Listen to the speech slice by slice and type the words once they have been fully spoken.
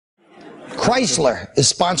Chrysler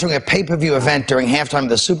is sponsoring a pay-per-view event during halftime of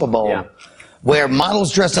the Super Bowl where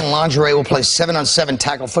models dressed in lingerie will play 7-on-7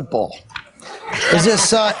 tackle football. Is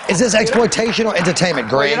this exploitation or entertainment,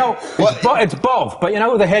 Greg? Well, you know, it's both. But you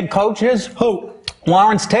know who the head coach is? Who?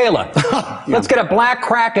 Lawrence Taylor. Let's get a black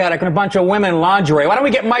crack addict and a bunch of women in lingerie. Why don't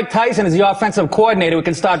we get Mike Tyson as the offensive coordinator? We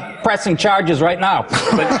can start pressing charges right now.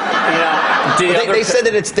 But, you know, they said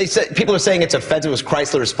that they said people are saying it's offensive. It was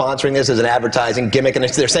Chrysler sponsoring this as an advertising gimmick, and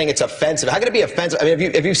they're saying it's offensive. How can it be offensive? I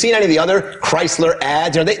mean, have you seen any of the other Chrysler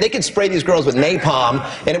ads? You know, they could spray these girls with napalm,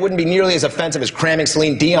 and it wouldn't be nearly as offensive as cramming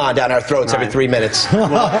Celine Dion down our throats every 3 minutes.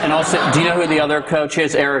 Well, and also, do you know who the other coach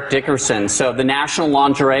is? Eric Dickerson. So the National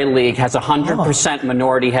Lingerie League has 100%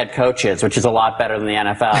 minority head coaches, which is a lot better than the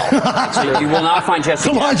NFL. So you will not find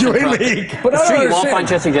Jesse Jackson. But it's true, you won't find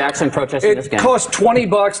Jesse Jackson protesting this game. It costs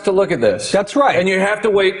 $20 to look at this. That's right. And you have to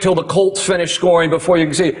wait till the Colts finish scoring before you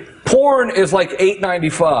can see it. Porn is like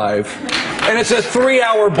 $8.95, and it's a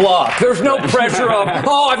 3-hour block. There's no pressure of,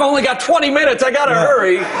 oh, I've only got 20 minutes, I gotta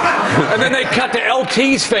hurry. And then they cut to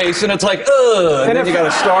LT's face, and it's like, ugh, and then you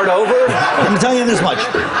gotta start over. I'm telling you this much.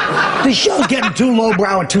 This show's getting too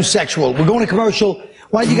lowbrow and too sexual. We're going to commercial.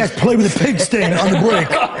 Why don't you guys play with the pig stain on the break?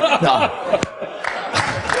 No.